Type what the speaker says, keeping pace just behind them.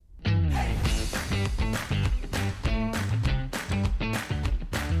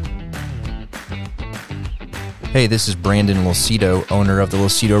Hey, this is Brandon Lucido, owner of the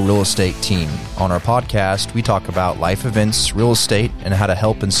Lucido Real Estate Team. On our podcast, we talk about life events, real estate, and how to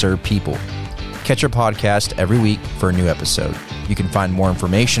help and serve people. Catch our podcast every week for a new episode. You can find more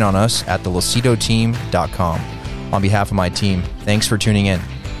information on us at thelucidoteam.com. On behalf of my team, thanks for tuning in.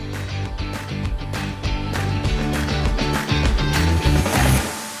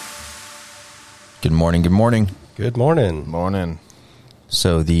 Good morning, good morning. Good morning. Morning.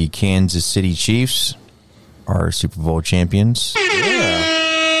 So the Kansas City Chiefs are Super Bowl champions.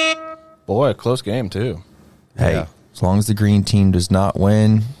 Yeah. Boy, close game, too. Hey, Yeah. as long as the green team does not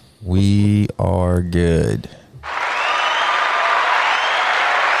win, we are good.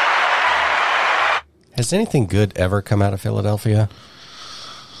 Has anything good ever come out of Philadelphia?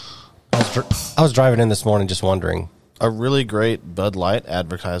 I was driving in this morning just wondering. A really great Bud Light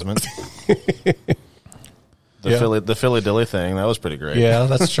advertisement. Yeah. The Philly Dilly thing, that was pretty great. Yeah,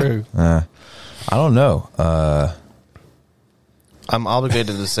 that's true. I don't know. I'm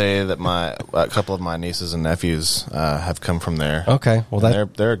obligated to say that a couple of my nieces and nephews have come from there. Okay, well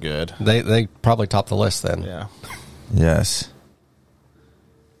And they're good. they probably top the list then. Yeah. Yes.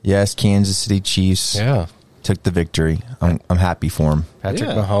 Yes, Kansas City Chiefs Yeah. took the victory. I'm happy for him. Patrick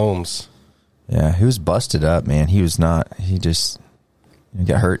Yeah. Mahomes. Yeah, he was busted up, man. He was not. He just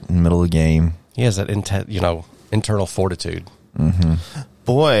got hurt in the middle of the game. He has that internal fortitude.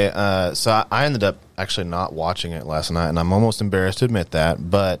 Boy, so I ended up actually not watching it last night, and I'm almost embarrassed to admit that.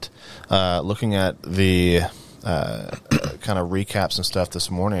 But looking at the kind of recaps and stuff this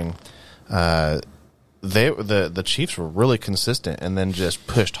morning, the Chiefs were really consistent, and then just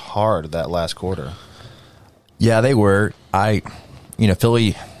pushed hard that last quarter. Yeah, they were.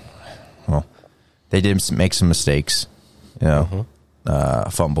 Philly, well, they did make some mistakes,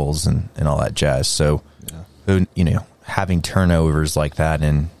 fumbles and all that jazz. So, having turnovers like that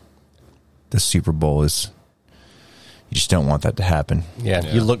in the Super Bowl you just don't want that to happen. Yeah,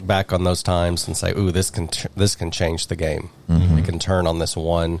 you look back on those times and say, "Ooh, this can change the game. We can turn on this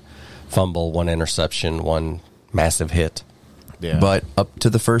one fumble, one interception, one massive hit." Yeah. But up to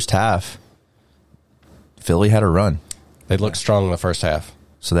the first half, Philly had a run. They looked strong in the first half.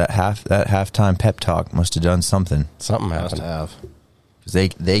 So that halftime pep talk must have done something, Something must happened. have. because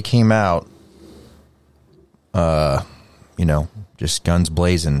they came out, just guns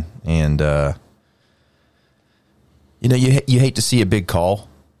blazing, and you hate to see a big call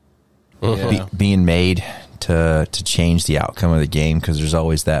Yeah. being made to change the outcome of the game, because there's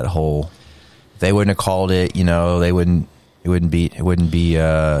always that whole, if they wouldn't have called it, they wouldn't. It wouldn't be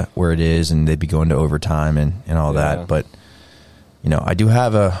where it is, and they'd be going to overtime and all Yeah. that. But I do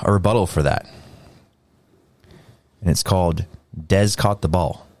have a rebuttal for that, and it's called Dez caught the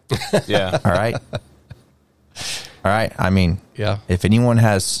ball. Yeah. All right, all right. I mean, Yeah. if anyone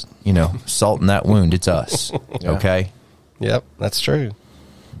has salt in that wound, it's us. Yeah. Okay, Yep, that's true.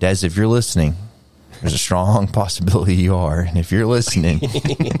 Dez, if you're listening, there's a strong possibility you are, and if you're listening,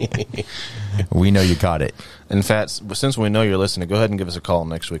 we know you caught it. In fact, since we know you're listening, go ahead and give us a call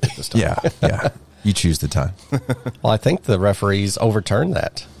next week at this time. Yeah. You choose the time. Well, I think the referees overturned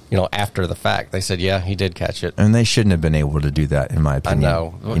that. After the fact, they said, "Yeah, he did catch it." And they shouldn't have been able to do that, in my opinion.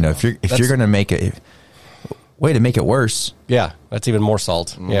 know. If you're going to make it, way to make it worse. Yeah, that's even more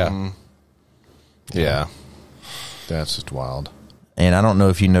salt. Yeah, Yeah. That's just wild. And I don't know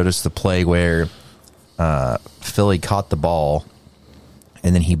if you noticed the play where Philly caught the ball,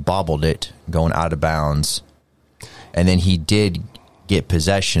 and then he bobbled it going out of bounds, and then he did get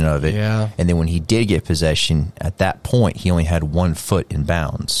possession of it. Yeah. And then when he did get possession, at that point, he only had 1 foot in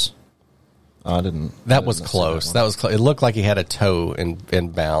bounds. I didn't. that was see close. one. That was close. It looked like he had a toe in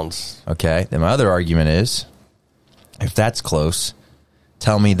bounds. Okay. Then my other argument is, if that's close,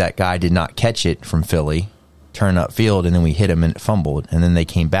 tell me that guy did not catch it from Philly, turn upfield, and then we hit him and it fumbled, and then they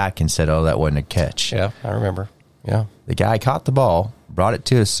came back and said, "Oh, that wasn't a catch." Yeah, I remember. Yeah, The guy caught the ball, brought it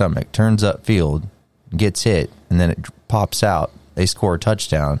to his stomach, turns upfield, gets hit, and then it pops out. They score a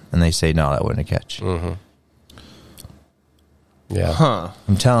touchdown, and they say, "No, that wasn't a catch." yeah. Huh.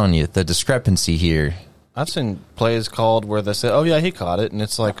 I'm telling you, the discrepancy here. I've seen plays called where they say, "Oh yeah, he caught it," and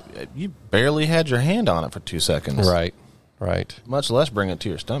it's like you barely had your hand on it for 2 seconds, Right. Much less bring it to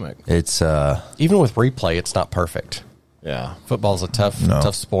your stomach. It's Even with replay, it's not perfect. Yeah. Football's a tough No.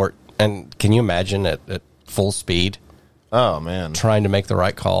 sport. And can you imagine at full speed Oh man. trying to make the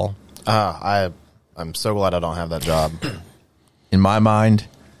right call? I'm so glad I don't have that job. in my mind,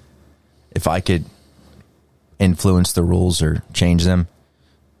 if I could influence the rules or change them,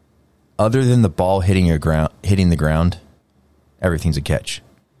 other than the ball hitting the ground, everything's a catch.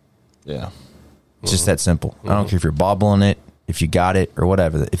 Yeah. It's just that simple. I don't care if you're bobbling it, if you got it, or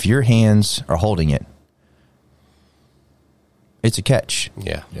whatever. If your hands are holding it, it's a catch.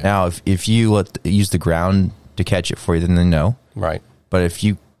 Yeah. Now, if you use the ground to catch it for you, then they know. Right. But if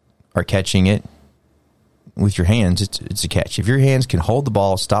you are catching it with your hands, it's a catch. If your hands can hold the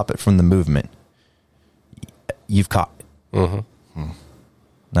ball, stop it from the movement, you've caught it. Mm-hmm.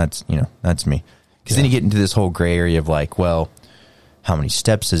 That's me. Because then you get into this whole gray area of like, well, how many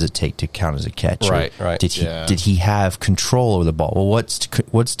steps does it take to count as a catch? Right, Or right. Did he have control over the ball? Well,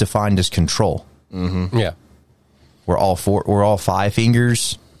 what's defined as control? Mm-hmm. Yeah. We're all 5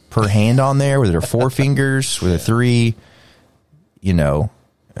 fingers per hand on there. Were there 4 fingers? Were there 3?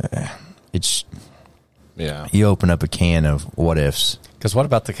 It's you open up a can of what ifs. Because what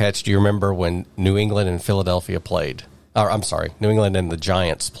about the catch? Do you remember when New England and Philadelphia played? Or I'm sorry, New England and the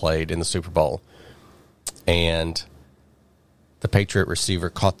Giants played in the Super Bowl, and the Patriot receiver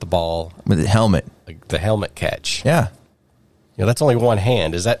caught the ball With the helmet. like the helmet catch. Yeah. That's only one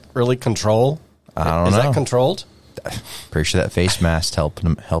hand. Is that really control? I don't Is know. that controlled? Pretty sure that face mask helped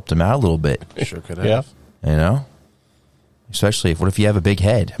him out a little bit. Sure could have. Yeah. Especially what if you have a big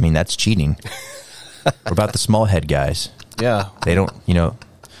head? I mean, that's cheating. What about the small head guys? Yeah. They don't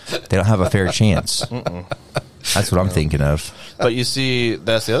have a fair chance. That's what I'm thinking of. But you see,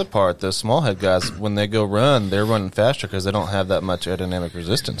 that's the other part. The small head guys, when they go run, they're running faster because they don't have that much aerodynamic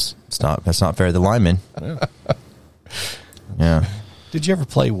resistance. That's not fair to the linemen. Yeah. Did you ever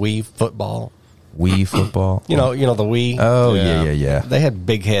play Wii football? Wii football. You know the Wii. Oh Yeah. yeah. They had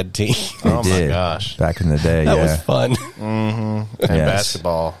big head team. They Oh, my did. gosh. Back in the day, That yeah. was fun. And Yes.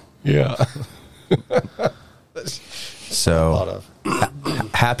 basketball. Yeah. So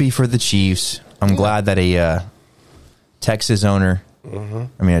happy for the Chiefs. I'm glad that a Texas owner,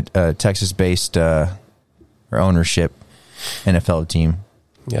 a Texas-based or ownership NFL team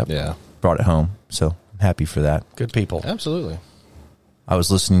Yep. Yeah. brought it home. So I'm happy for that. Good people. Absolutely. I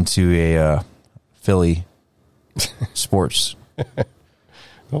was listening to a Philly sports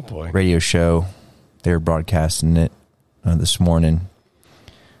Oh boy. radio show. They were broadcasting it this morning,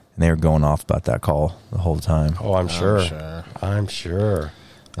 and they were going off about that call the whole time. Oh, I'm sure. sure. I'm sure.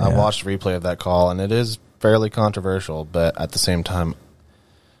 I Yeah. watched a replay of that call, and it is fairly controversial, but at the same time,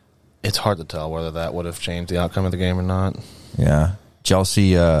 it's hard to tell whether that would have changed the outcome of the game or not. Yeah. Did y'all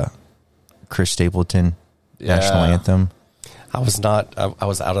see Chris Stapleton national anthem? I was not. I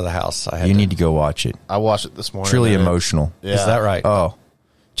was out of the house. I had You need to go watch it. I watched it this morning. Truly and emotional. Yeah. Is that right? Oh,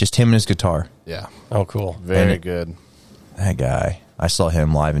 just him and his guitar. Yeah. Oh, cool. Very And- good. That guy. I saw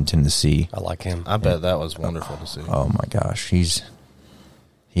him live in Tennessee. I like him. I bet that was wonderful to see. Oh my gosh, he's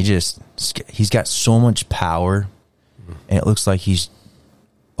got so much power, and it looks like he's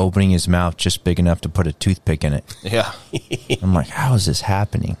opening his mouth just big enough to put a toothpick in it. Yeah. I'm like, how is this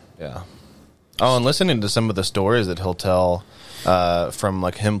happening? Yeah. Oh, and listening to some of the stories that he'll tell from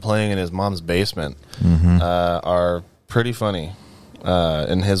like him playing in his mom's basement are pretty funny.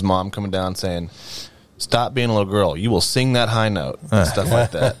 And his mom coming down saying, "Stop being a little girl. You will sing that high note." And stuff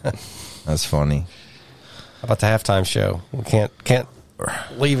like that. That's funny. How about the halftime show? We can't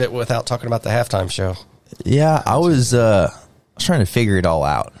leave it without talking about the halftime show. Yeah, I was trying to figure it all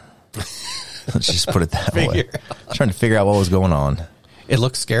out. Let's just put it that way. Trying to figure out what was going on. It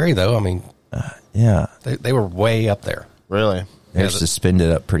looks scary though. I mean, Yeah, they were way up there. Really? they're Yeah,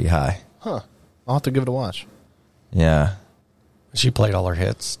 suspended up pretty high. Huh. I'll have to give it a watch. Yeah, She played all her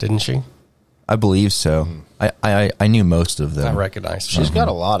hits, didn't she? I believe so. I knew most of them. I recognized her. She's got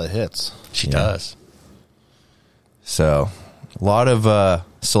a lot of hits. She Yeah. does. So, a lot of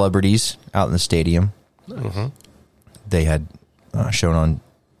celebrities out in the stadium. Mm-hmm. They had shown on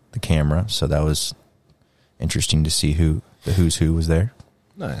the camera, so that was interesting to see the who's who was there.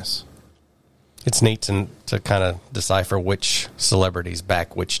 Nice. It's neat to kind of decipher which celebrities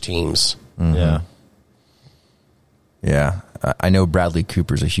back which teams. Yeah. Yeah, I know Bradley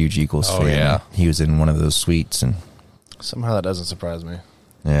Cooper's a huge Eagles Oh, fan. yeah. He was in one of those suites, and Somehow that doesn't surprise me.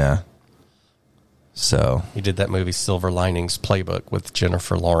 yeah. So, He did that movie Silver Linings Playbook with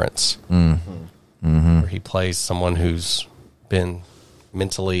Jennifer Lawrence, where he plays someone who's been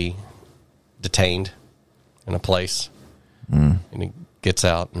mentally detained in a place, and he gets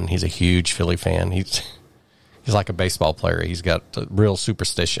out, and he's a huge Philly fan. He's like a baseball player. He's got real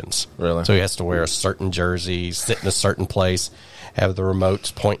superstitions. Really? So he has to wear a certain jersey, sit in a certain place, have the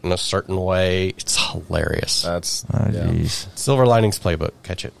remotes pointing a certain way. It's hilarious. That's oh yeah. jeez, Silver Linings Playbook.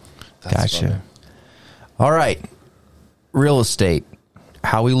 Catch it. That's gotcha. funny. All right, real estate.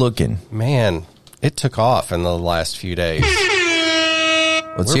 How we looking? Man, it took off in the last few days.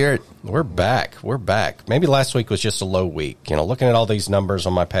 Let's hear it. We're back. We're back. Maybe last week was just a low week. Looking at all these numbers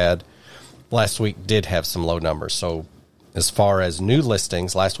on my pad, last week did have some low numbers. So As far as new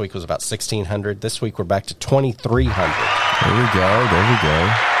listings, last week was about 1,600. This week we're back to 2,300. There we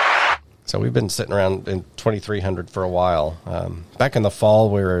go. So we've been sitting around in 2,300 for a while. Back in the fall,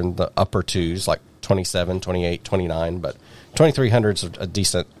 we were in the upper twos, like 27, 28, 29, but 2,300 is a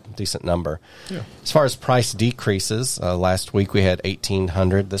decent number. Yeah. As far as price decreases, last week we had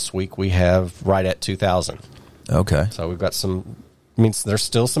 1,800. This week we have right at 2,000. Okay. So we've got means there's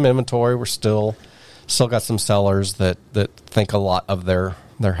still some inventory. We're still got some sellers that think a lot of their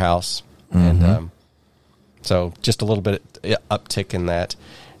house. Mm-hmm. And so just a little bit uptick in that.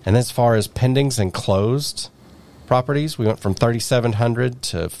 And as far as pendings and closed properties, we went from 3,700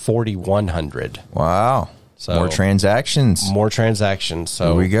 to 4,100. Wow. So more transactions. So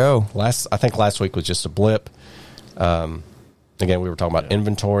here we go. I think last week was just a blip. Again, we were talking about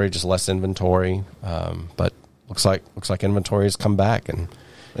inventory, just less inventory. But looks like inventory has come back and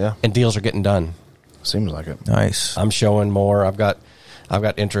deals are getting done. Seems like it. Nice. I'm showing more. I've got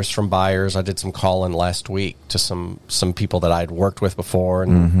interest from buyers. I did some calling last week to some people that I'd worked with before,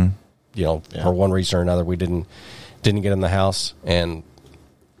 and for one reason or another, we didn't get in the house. And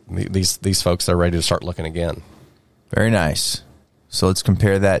these folks are ready to start looking again. Very nice. So let's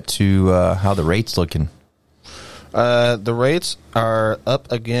compare that to how the rate's looking. The rates are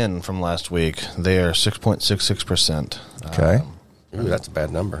up again from last week. They are 6.66%. Okay. Ooh, that's a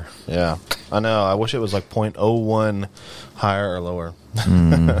bad number. Yeah, I know. I wish it was like 0.01 higher or lower,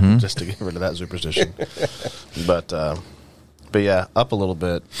 just to get rid of that superstition. But yeah, up a little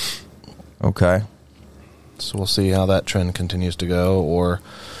bit. Okay. So we'll see how that trend continues to go, or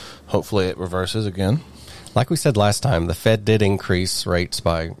hopefully it reverses again. Like we said last time, the Fed did increase rates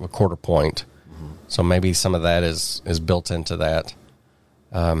by a quarter point, so maybe some of that is built into that.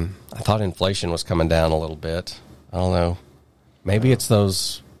 I thought inflation was coming down a little bit. I don't know. Maybe it's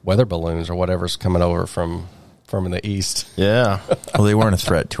those weather balloons or whatever's coming over from the east. Yeah. Well, they weren't a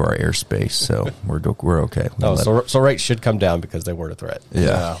threat to our airspace, so we're okay. So rates should come down because they weren't a threat.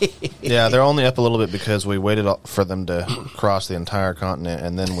 Yeah. Yeah, they're only up a little bit because we waited for them to cross the entire continent,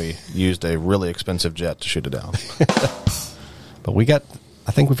 and then we used a really expensive jet to shoot it down. But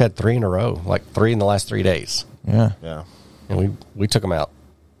I think we've had 3 in a row, like 3 in the last 3 days. Yeah. Yeah. And we took them out,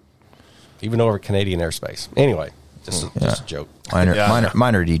 even over Canadian airspace. Anyway. Just a joke.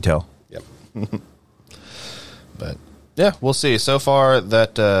 Minor detail. Yep. But yeah, we'll see. So far,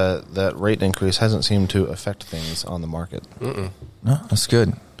 that rate increase hasn't seemed to affect things on the market. No, that's good.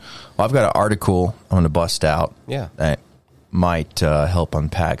 Well, I've got an article I'm going to bust out. Yeah. That might help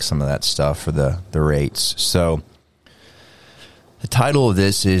unpack some of that stuff for the rates. So the title of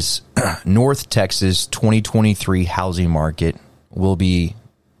this is North Texas 2023 housing market will be,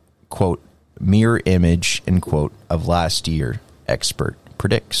 quote, mirror image, end quote, of last year, expert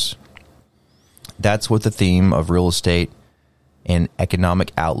predicts. That's what the theme of real estate and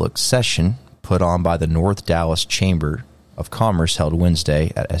economic outlook session put on by the North Dallas Chamber of Commerce held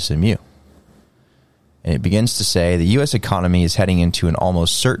Wednesday at SMU. And it begins to say the U.S. economy is heading into an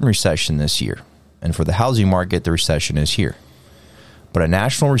almost certain recession this year. And for the housing market, the recession is here. But a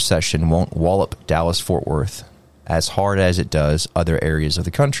national recession won't wallop Dallas-Fort Worth as hard as it does other areas of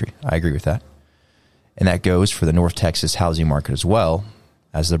the country. I agree with that. And that goes for the North Texas housing market as well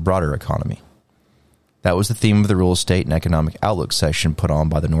as the broader economy. That was the theme of the Real Estate and Economic Outlook session put on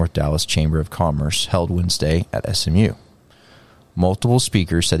by the North Dallas Chamber of Commerce held Wednesday at SMU. Multiple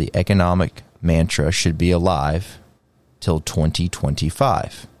speakers said the economic mantra should be alive till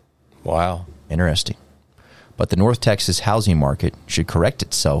 2025. Wow. Interesting. But the North Texas housing market should correct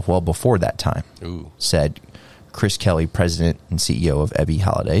itself well before that time, said Chris Kelly, president and CEO of Ebby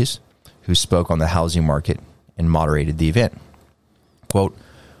Holidays, who spoke on the housing market and moderated the event. Quote,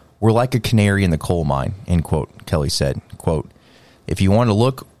 "We're like a canary in the coal mine," end quote, Kelly said. Quote, "If you want to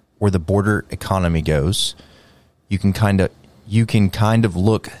look where the border economy goes, you can kind of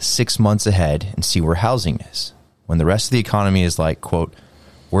look 6 months ahead and see where housing is. When the rest of the economy is like, quote,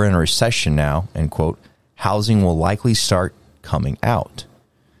 we're in a recession now, end quote, housing will likely start coming out.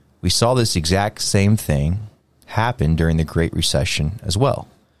 We saw this exact same thing happen during the Great Recession as well.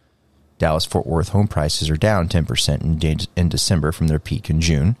 Dallas-Fort Worth home prices are down 10% in December from their peak in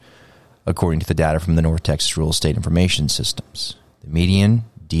June, according to the data from the North Texas Real Estate Information Systems. The median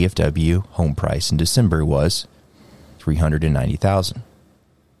DFW home price in December was $390,000.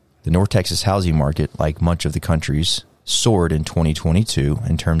 The North Texas housing market, like much of the country's, soared in 2022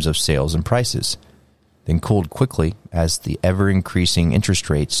 in terms of sales and prices, then cooled quickly as the ever-increasing interest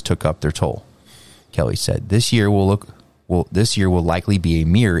rates took up their toll. Kelly said, This year will likely be a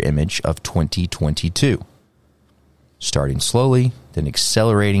mirror image of 2022. Starting slowly, then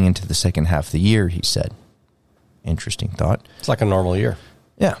accelerating into the second half of the year, he said. Interesting thought. It's like a normal year.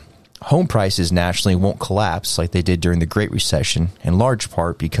 Yeah. Home prices nationally won't collapse like they did during the Great Recession, in large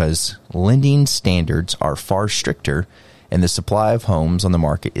part because lending standards are far stricter and the supply of homes on the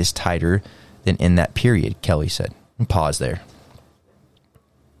market is tighter than in that period, Kelly said. And pause there.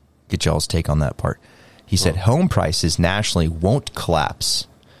 Get y'all's take on that part. He said home prices nationally won't collapse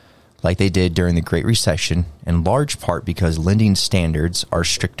like they did during the Great Recession, in large part because lending standards are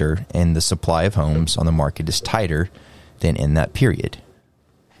stricter and the supply of homes on the market is tighter than in that period.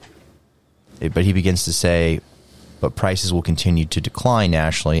 But he begins to say, but prices will continue to decline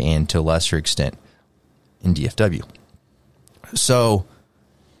nationally and to a lesser extent in DFW. So,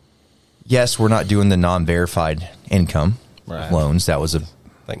 yes, we're not doing the non-verified income loans. That was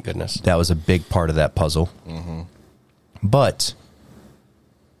Thank goodness. That was a big part of that puzzle. Mm-hmm. But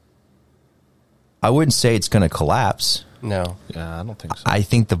I wouldn't say it's going to collapse. No. Yeah, I don't think so. I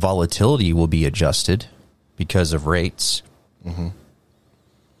think the volatility will be adjusted because of rates. Mm-hmm.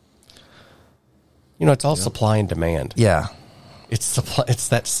 You know, it's all supply and demand. Yeah. It's supply. It's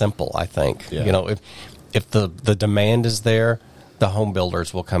that simple, I think. Yeah. You know, if the demand is there, the home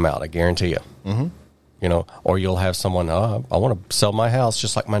builders will come out. I guarantee you. Mm-hmm. You know, or you'll have someone, I want to sell my house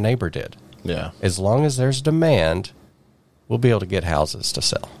just like my neighbor did. Yeah. As long as there's demand, we'll be able to get houses to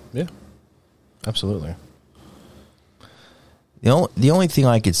sell. Yeah. Absolutely. The only thing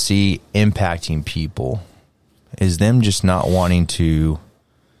I could see impacting people is them just not wanting to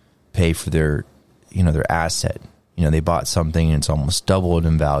pay for their asset. You know, they bought something and it's almost doubled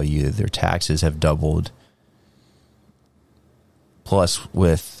in value. Their taxes have doubled. Plus,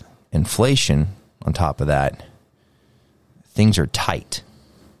 with inflation on top of that, things are tight.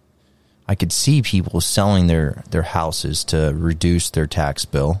 I could see people selling their houses to reduce their tax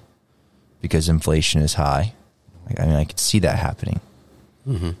bill because inflation is high. I mean, I could see that happening.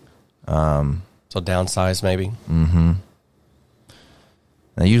 Mm-hmm. So downsize maybe. Mm-hmm.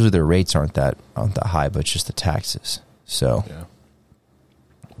 Now, usually their rates aren't that high, but it's just the taxes. So, yeah.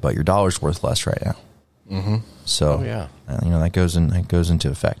 But your dollar's worth less right now. Mm-hmm. So, that goes into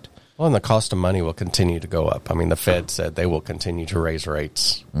effect. Well, and the cost of money will continue to go up. I mean, the Fed said they will continue to raise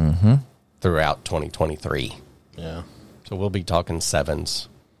rates throughout 2023. Yeah. So we'll be talking 7s.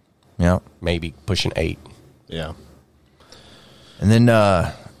 Yeah. Maybe pushing 8. Yeah. And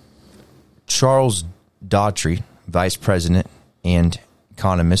then Charles Daughtry, vice president and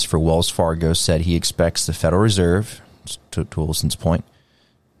economist for Wells Fargo, said he expects the Federal Reserve, to Wilson's point,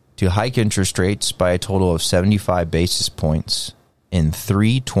 to hike interest rates by a total of 75 basis points in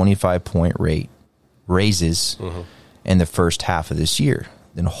 3 25-point rate raises in the first half of this year,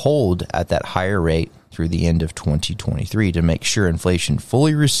 then hold at that higher rate through the end of 2023 to make sure inflation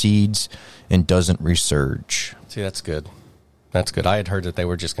fully recedes and doesn't resurge. See, that's good. That's good. I had heard that they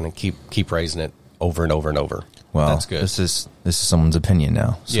were just going to keep raising it over and over and over. Well, that's good. This is someone's opinion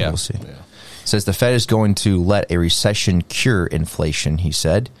now, so we'll see. Yeah. Says the Fed is going to let a recession cure inflation, he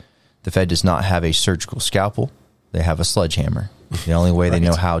said. The Fed does not have a surgical scalpel. They have a sledgehammer. The only way they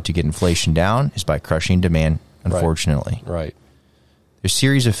know how to get inflation down is by crushing demand, unfortunately. Right. The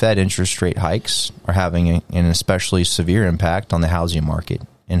series of Fed interest rate hikes are having an especially severe impact on the housing market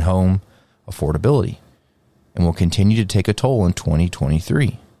and home affordability, and will continue to take a toll in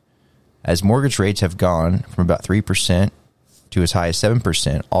 2023. As mortgage rates have gone from about 3% to as high as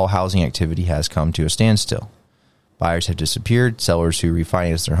 7%, all housing activity has come to a standstill. Buyers have disappeared. Sellers who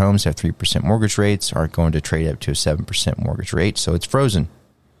refinance their homes have 3% mortgage rates aren't going to trade up to a 7% mortgage rate, so it's frozen.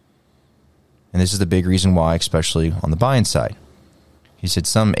 And this is the big reason why, especially on the buying side. He said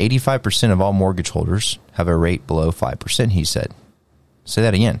some 85% of all mortgage holders have a rate below 5%, he said. Say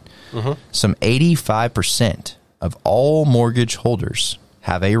that again. Mm-hmm. Some 85% of all mortgage holders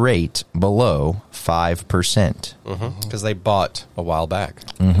have a rate below 5%. Because they bought a while back.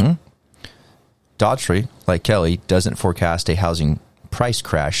 Mm-hmm. Daughtry, like Kelly, doesn't forecast a housing price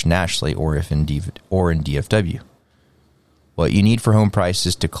crash nationally or in DFW. What you need for home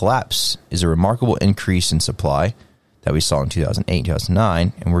prices to collapse is a remarkable increase in supply that we saw in 2008,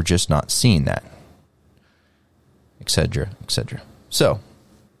 2009, and we're just not seeing that, etc., etc. So,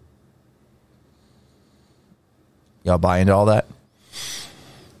 y'all buy into all that?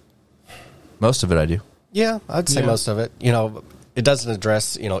 Most of it I do. Yeah, I'd say most of it. You know, it doesn't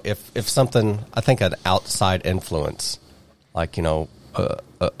address, you know, if something, I think an outside influence, like, you know,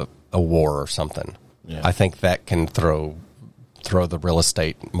 a war or something, I think that can throw the real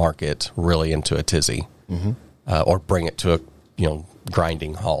estate market really into a tizzy, or bring it to a, you know,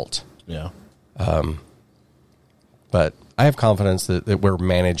 grinding halt. Yeah. But I have confidence that we're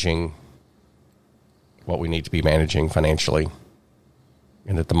managing what we need to be managing financially,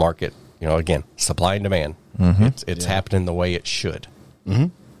 and that the market, you know, again, supply and demand, It's happening the way it should.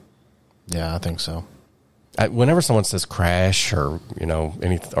 Yeah, I think so. Whenever someone says crash or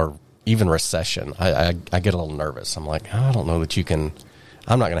or even recession, I get a little nervous. I'm like, I don't know that you can.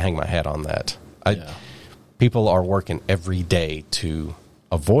 I'm not going to hang my hat on that. People are working every day to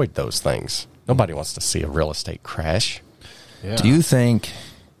avoid those things. Nobody wants to see a real estate crash. Yeah. Do you think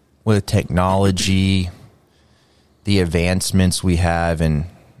with technology, the advancements we have in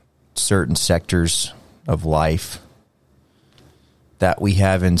certain sectors of life, that we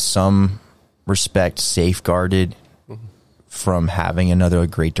have in some respect safeguarded from having another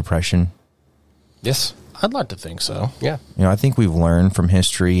Great Depression? Yes. I'd like to think so. Yeah. I think we've learned from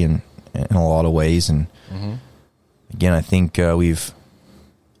history in a lot of ways. And again, I think we've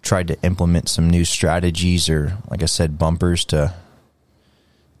tried to implement some new strategies or, like I said, bumpers to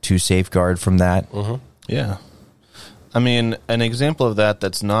safeguard from that. Yeah. I mean, an example of that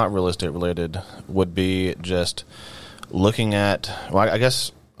that's not real estate related would be just looking at, well, I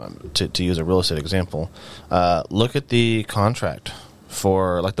guess to use a real estate example, look at the contract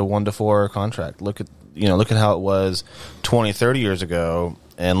for like the 1-to-4 contract. Look at how it was 20, 30 years ago,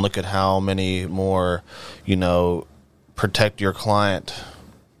 and look at how many more, protect your client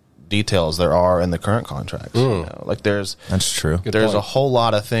details there are in the current contracts. That's true. There's a whole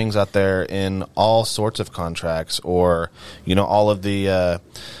lot of things out there in all sorts of contracts, or all of the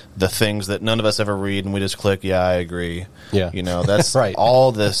things that none of us ever read and we just click, yeah, I agree. Yeah. That's right.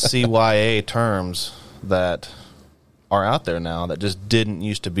 All the CYA terms that are out there now that just didn't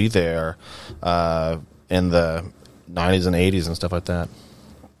used to be there in the 90s and 80s and stuff like that.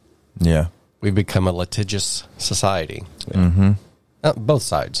 Yeah. We've become a litigious society. Both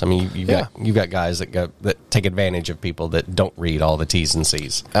sides. I mean, you've got guys that take advantage of people that don't read all the T's and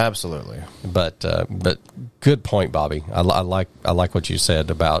C's. Absolutely. But good point, Bobby. I like what you said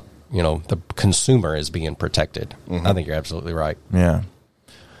about the consumer is being protected. I think you're absolutely right. Yeah.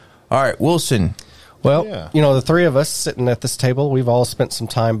 All right, Wilson. Well, the three of us sitting at this table, we've all spent some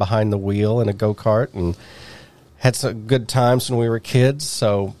time behind the wheel in a go-kart and had some good times when we were kids.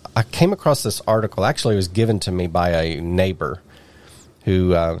 So I came across this article. Actually, it was given to me by a neighbor who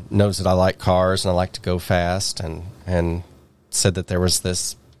knows that I like cars and I like to go fast, and said that there was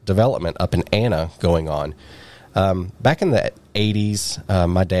this development up in Anna going on. Back in the 80s,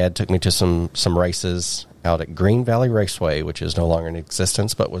 my dad took me to some races out at Green Valley Raceway, which is no longer in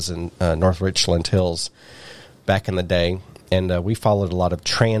existence, but was in North Richland Hills back in the day. And we followed a lot of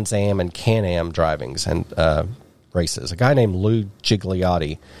Trans Am and Can-Am drivings and races. A guy named Lou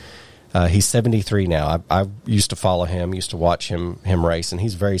Gigliotti, he's 73 now. I used to follow him, used to watch him race, and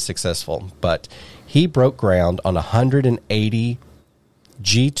he's very successful. But he broke ground on 180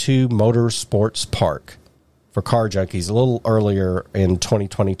 G2 Motorsports Park for car junkies a little earlier in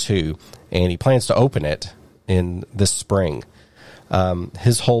 2022, and he plans to open it in this spring.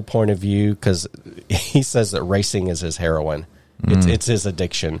 His whole point of view, because he says that racing is his heroin. It's his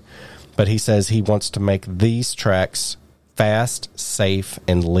addiction. But he says he wants to make these tracks fast, safe,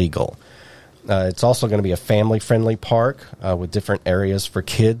 and legal. It's also going to be a family-friendly park with different areas for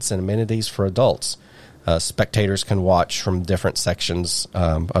kids and amenities for adults. Spectators can watch from different sections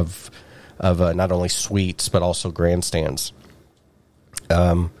of not only suites but also grandstands.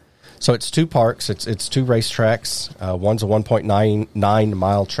 So it's two parks. It's two racetracks. One's a 1.99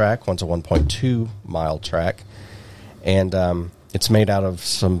 mile track. One's a 1.2 mile track, and it's made out of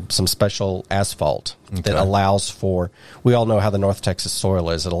some special asphalt that allows for. We all know how the North Texas soil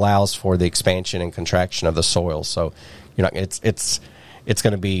is. It allows for the expansion and contraction of the soil. So you're not. It's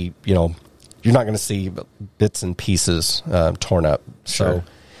going to be. You're not going to see bits and pieces torn up. Sure. So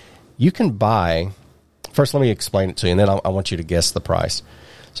you can buy. First, let me explain it to you, and then I want you to guess the price.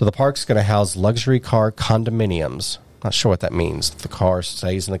 So the park's going to house luxury car condominiums. Not sure what that means. The car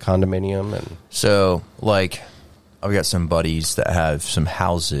stays in the condominium, and so like I've got some buddies that have some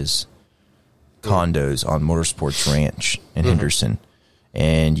houses, condos on Motorsports Ranch in Henderson,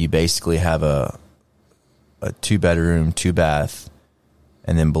 and you basically have a 2-bedroom, 2-bath,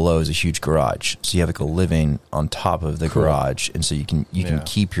 and then below is a huge garage. So you have like a living on top of the garage, and so you can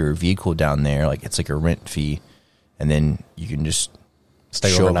keep your vehicle down there, like it's like a rent fee, and then you can just stay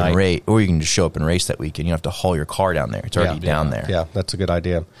show overnight. up and race, or you can just show up and race that weekend. You don't have to haul your car down there; it's already down there. Yeah, that's a good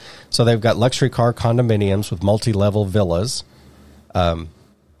idea. So they've got luxury car condominiums with multi-level villas. The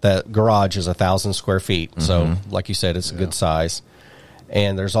garage is 1,000 square feet, so like you said, it's a good size.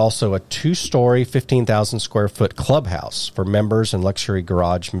 And there's also a 2-story, 15,000 square foot clubhouse for members and luxury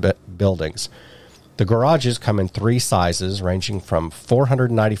garage buildings. The garages come in 3 sizes, ranging from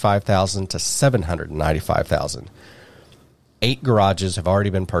 $495,000 to $795,000. 8 garages have already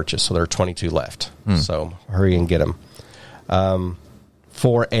been purchased, so there are 22 left. So hurry and get them.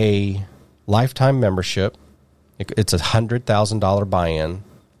 For a lifetime membership, it's $100,000 buy-in,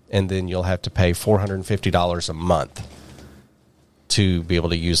 and then you'll have to pay $450 a month to be able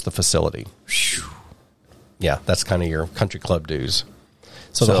to use the facility. Yeah, that's kind of your country club dues.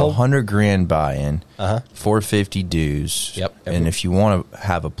 So the whole $100,000 buy-in, $450 dues. Yep. And if you want to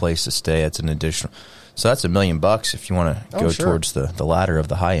have a place to stay, it's an additional. So that's $1 million if you want to go towards the ladder of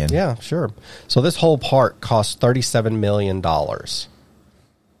the high end. Yeah, sure. So this whole park costs $37 million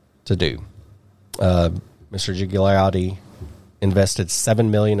to do. Mr. Gigliotti invested $7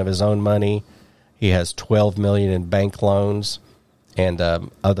 million of his own money. He has $12 million in bank loans and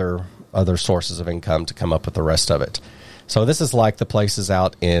other sources of income to come up with the rest of it. So this is like the places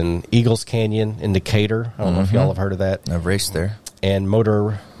out in Eagles Canyon in Decatur. I don't know if y'all have heard of that. I've raced there. And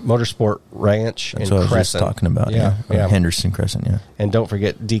Motorsport Ranch That's in what Crescent. I was just talking about. Yeah. Henderson Crescent, yeah. And don't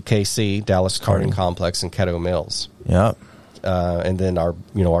forget DKC, Dallas Karting Complex, and Caddo Mills. Yep. And then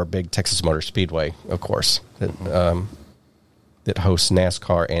our big Texas Motor Speedway, of course, that hosts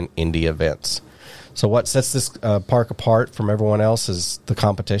NASCAR and Indy events. So what sets this park apart from everyone else is the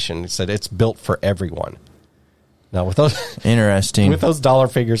competition. It said it's built for everyone. Now, with those interesting with those dollar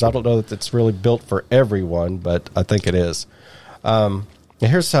figures, I don't know that it's really built for everyone, but I think it is.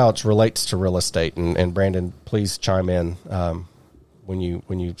 Here's how it relates to real estate, and Brandon, please chime in when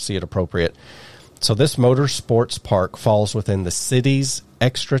you see it appropriate. So this motorsports park falls within the city's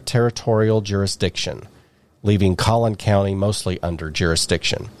extraterritorial jurisdiction, leaving Collin County mostly under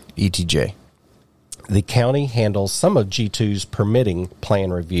jurisdiction. ETJ. The county handles some of G2's permitting,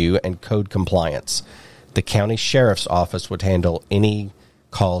 plan review, and code compliance. The county sheriff's office would handle any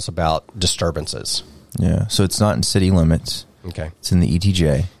calls about disturbances. Yeah, so it's not in city limits. Okay. It's in the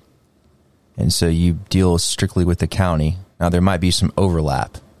ETJ. And so you deal strictly with the county. Now, there might be some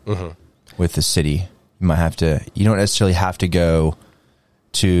overlap with the city. You don't necessarily have to go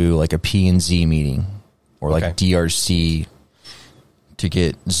to like a P&Z meeting or like DRC to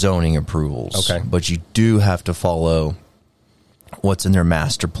get zoning approvals. Okay. But you do have to follow what's in their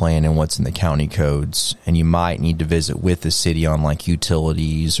master plan and what's in the county codes. And you might need to visit with the city on like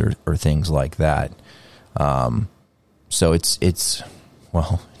utilities or things like that. So it's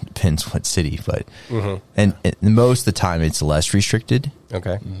well, it depends what city, but and most of the time it's less restricted.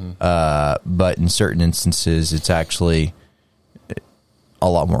 Okay. But in certain instances, it's actually a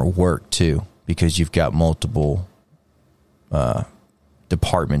lot more work too, because you've got multiple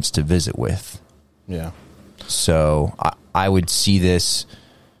departments to visit with. Yeah. So I would see this.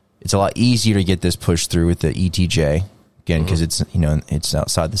 It's a lot easier to get this pushed through with the ETJ again, because it's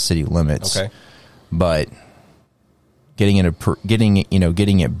outside the city limits. Okay. But getting it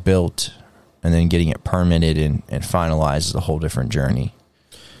built and then getting it permitted and finalized is a whole different journey.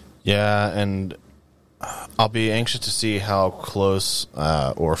 Yeah, and I'll be anxious to see how close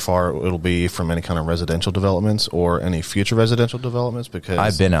or far it'll be from any kind of residential developments or any future residential developments, because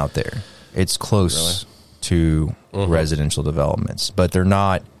I've been out there. It's close to residential developments, but they're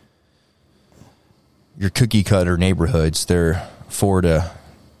not your cookie cutter neighborhoods. They're 4 to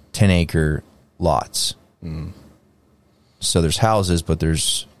 10 acre lots. So there's houses, but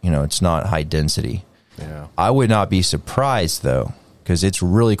there's, it's not high density. Yeah. I would not be surprised though, because it's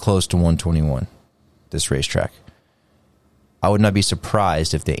really close to 121, this racetrack. I would not be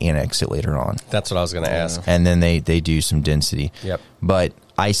surprised if they annex it later on. That's what I was going to ask. And then they do some density. Yep. But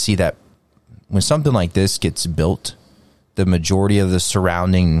I see that when something like this gets built, the majority of the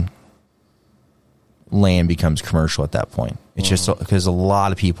surrounding land becomes commercial at that point. It's just because a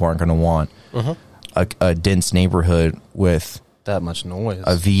lot of people aren't going to want a dense neighborhood with that much noise.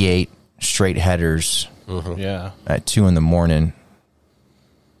 A V8 straight headers Yeah. at 2 a.m,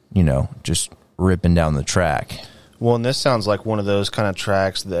 just ripping down the track. Well, and this sounds like one of those kind of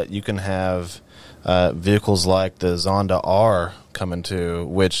tracks that you can have vehicles like the Zonda R come into,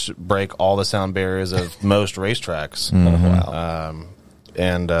 which break all the sound barriers of most racetracks. Wow.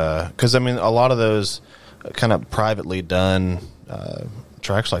 And because, a lot of those kind of privately done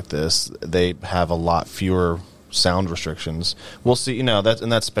tracks like this, they have a lot fewer sound restrictions. We'll see,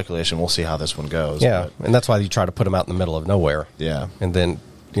 that's speculation. We'll see how this one goes. Yeah, and that's why you try to put them out in the middle of nowhere. Yeah. And then,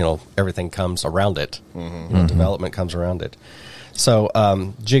 everything comes around it. Development comes around it. So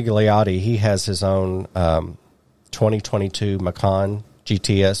Gigliotti, he has his own 2022 Macan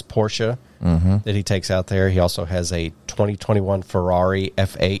GTS Porsche that he takes out there. He also has a 2021 Ferrari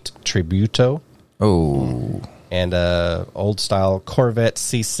F8 Tributo. Oh. And a old-style Corvette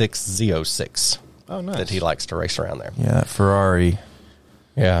C6 Z06. Oh, nice. That he likes to race around there. Yeah, that Ferrari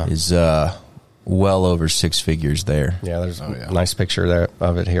Yeah. is well over six figures there. Yeah, there's a nice picture there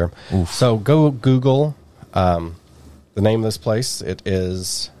of it here. Oof. So go Google the name of this place. It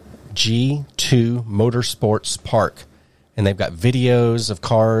is G2 Motorsports Park. And they've got videos of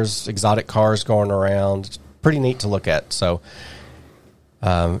cars, exotic cars going around. It's pretty neat to look at. So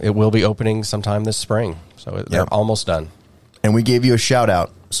it will be opening sometime this spring. So they're almost done. And we gave you a shout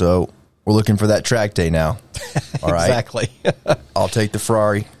out. So we're looking for that track day now. All right. Exactly. I'll take the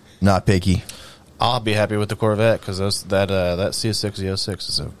Ferrari. Not picky. I'll be happy with the Corvette because that CS6 Z06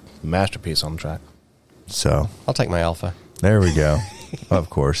 is a masterpiece on the track. So I'll take my Alpha. there we go. Of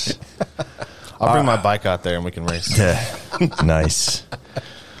course. I'll bring my bike out there and we can race. Yeah. Nice.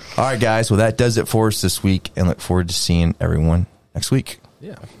 All right, guys. Well, that does it for us this week, and look forward to seeing everyone next week.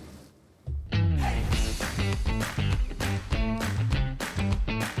 Yeah.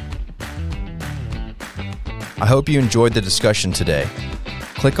 I hope you enjoyed the discussion today.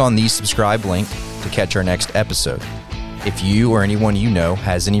 Click on the subscribe link to catch our next episode. If you or anyone you know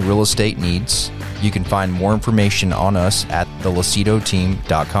has any real estate needs, you can find more information on us at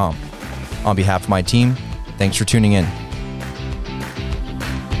thelacitoteam.com. On behalf of my team, thanks for tuning in.